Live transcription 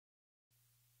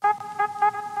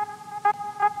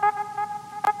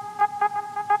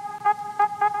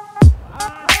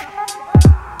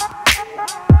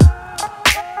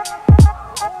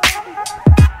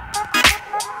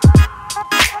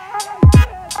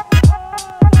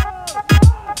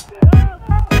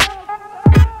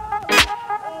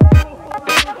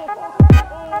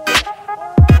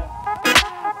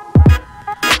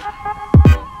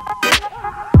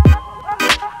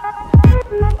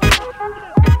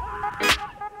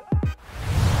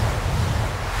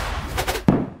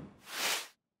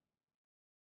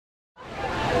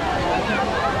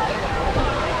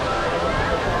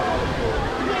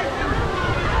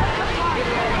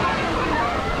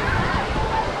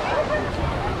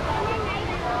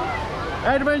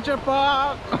Adventure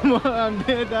Park.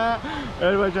 Amdeda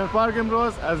Adventure Park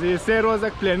امروز از این 3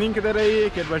 روزک پلنینگ کرده رایی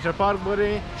که Adventure Park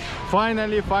بری.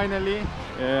 Finally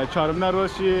چهارم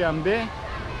روز چی امده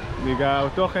دیگه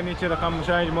اتاقی چه رقم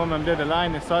مشاهده ما امده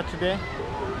دلاین ساعت شده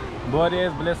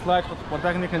باریز بله سلاید خود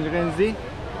پرتکنیک انجگنزی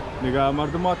دیگه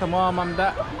مردم تمام امده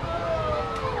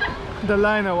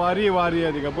دلاین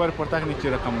واری دیگه بار پرتکنیک چه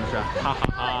رقم مشاهده.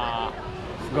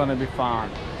 It's gonna be fun.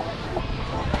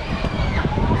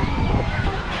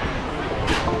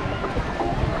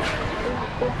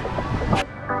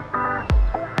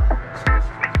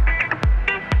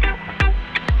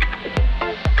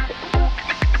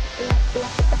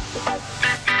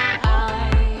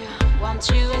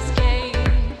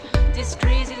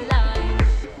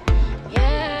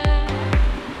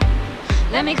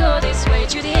 Let me go this way,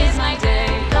 today is my day.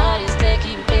 God is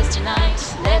taking place tonight.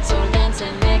 Let's all dance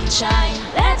and make it shine.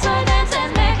 Let's all dance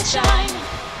and make it shine.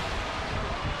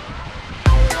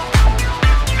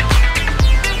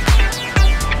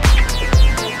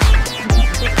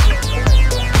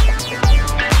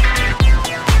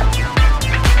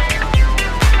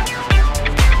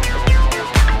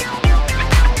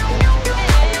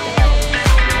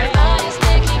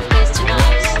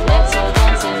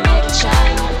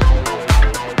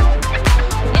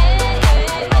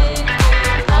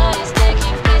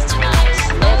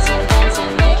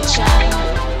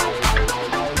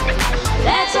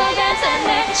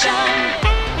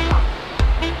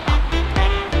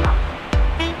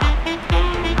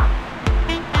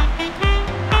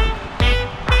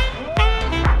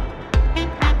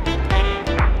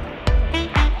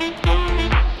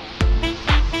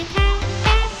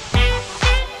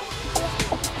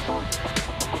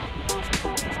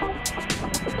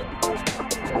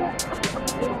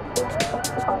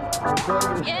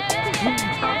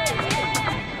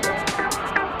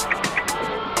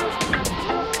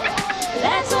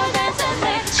 Let's all dance and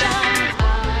make it shine. I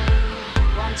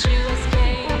want to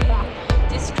escape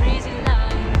this crazy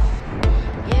life.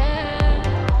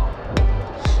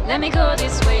 Yeah. Let me go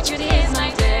this way, today is my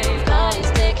day. God is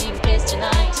taking place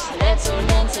tonight. Let's all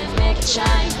dance and make it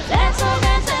shine. Let's all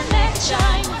dance and make it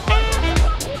shine.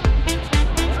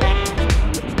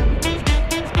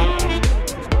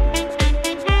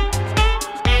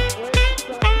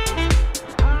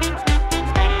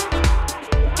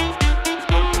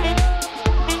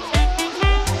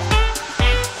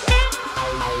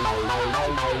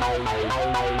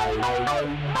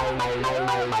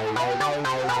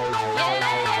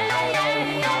 Yeah.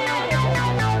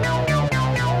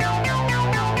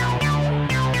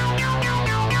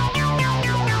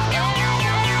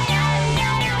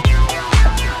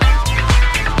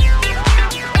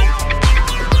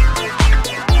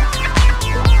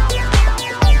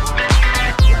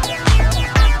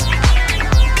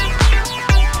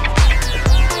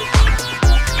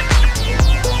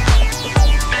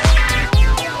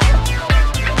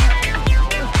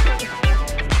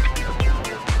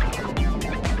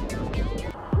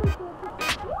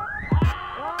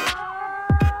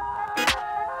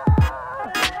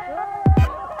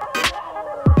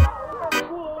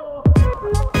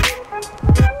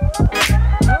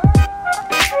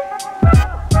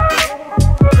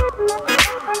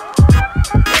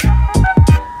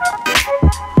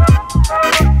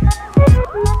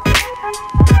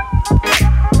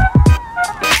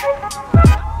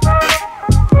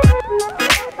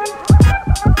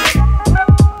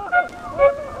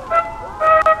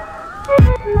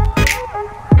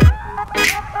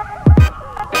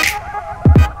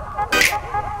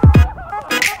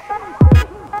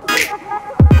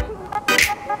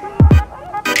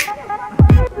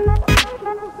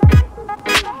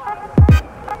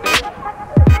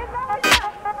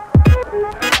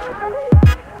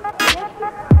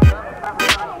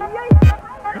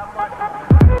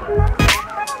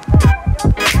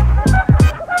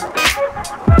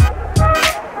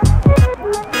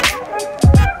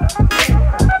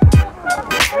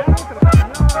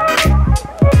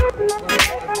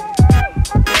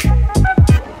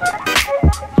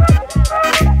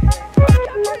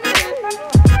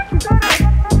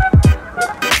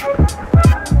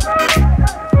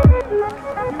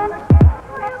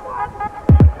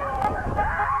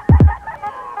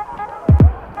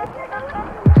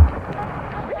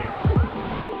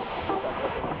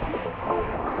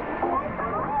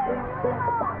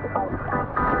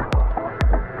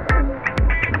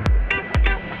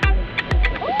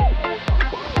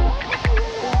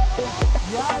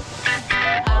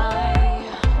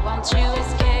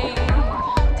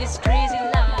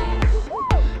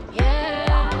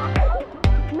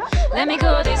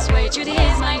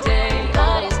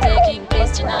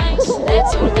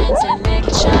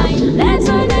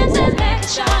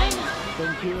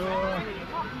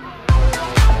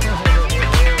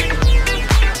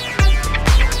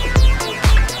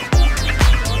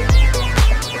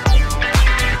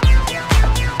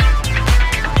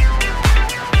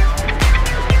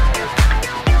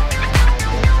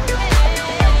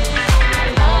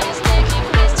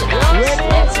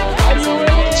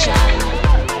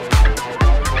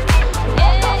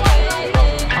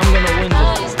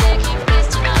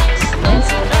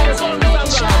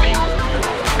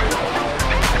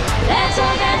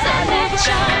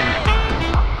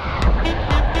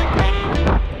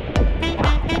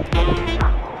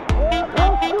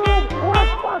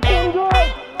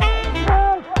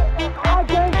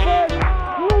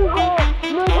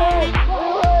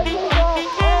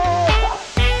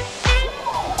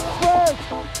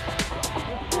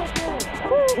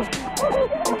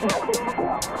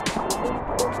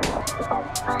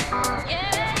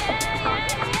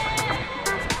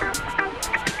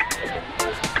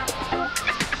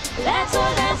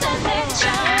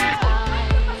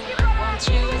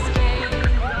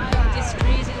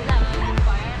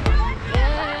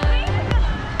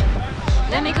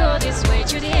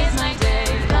 today's my day.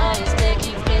 God is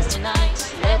taking place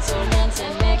tonight. Let's all dance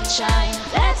and make it shine.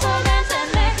 Let's all dance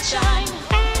and make it shine.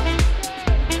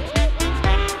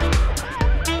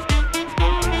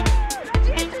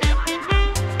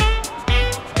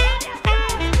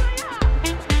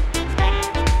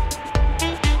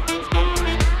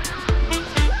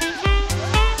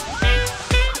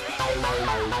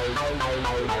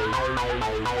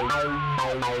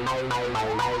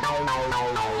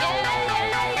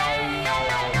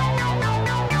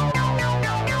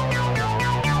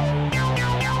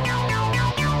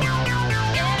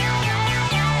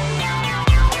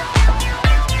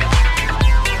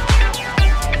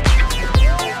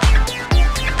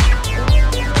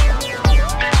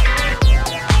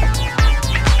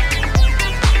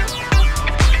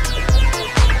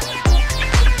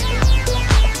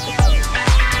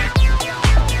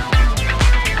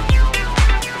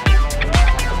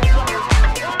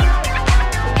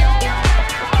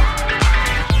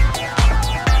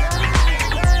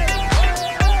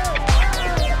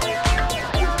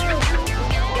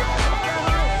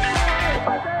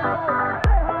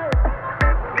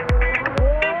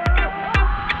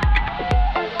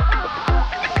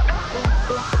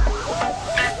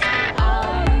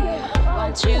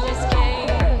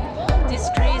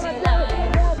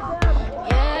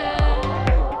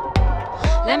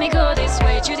 Let me go this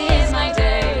way, today is my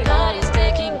day. God is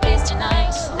taking place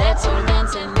tonight. Let's all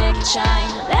dance and make it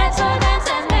shine. Let's all dance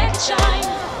and make it shine.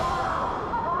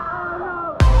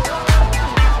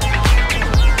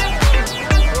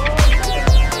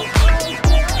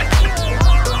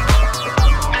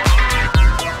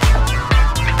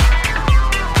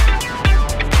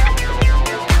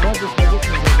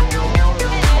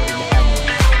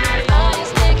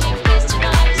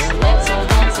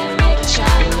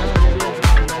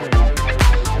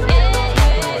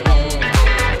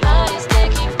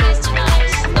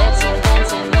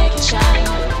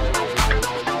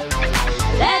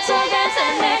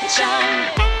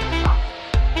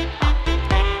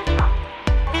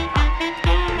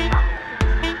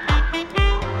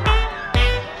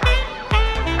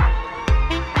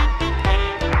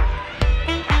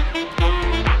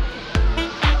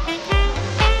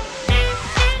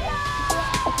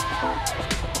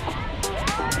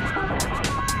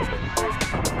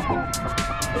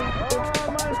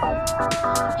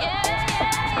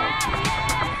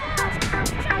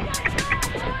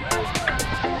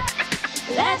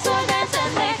 Let's all dance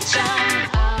and make it shine.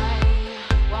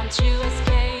 I want to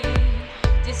escape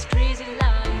this crazy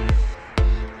life.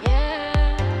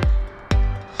 Yeah.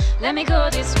 Let me go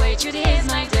this way, today is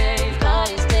my day. God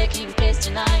is taking place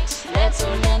tonight. Let's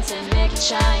all dance and make it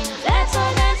shine. Let's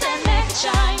all dance and make it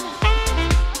shine.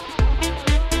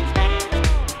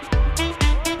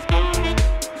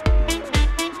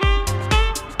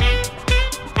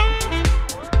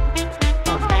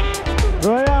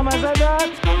 رویا مزه داد؟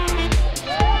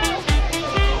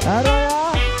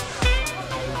 رویا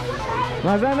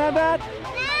مزه نداد؟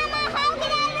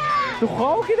 تو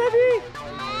خواب که دادی؟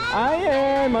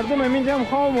 ای مردم همینجا هم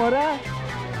خواب ماره؟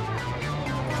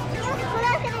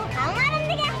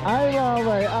 ای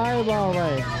بابای ای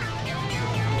بابای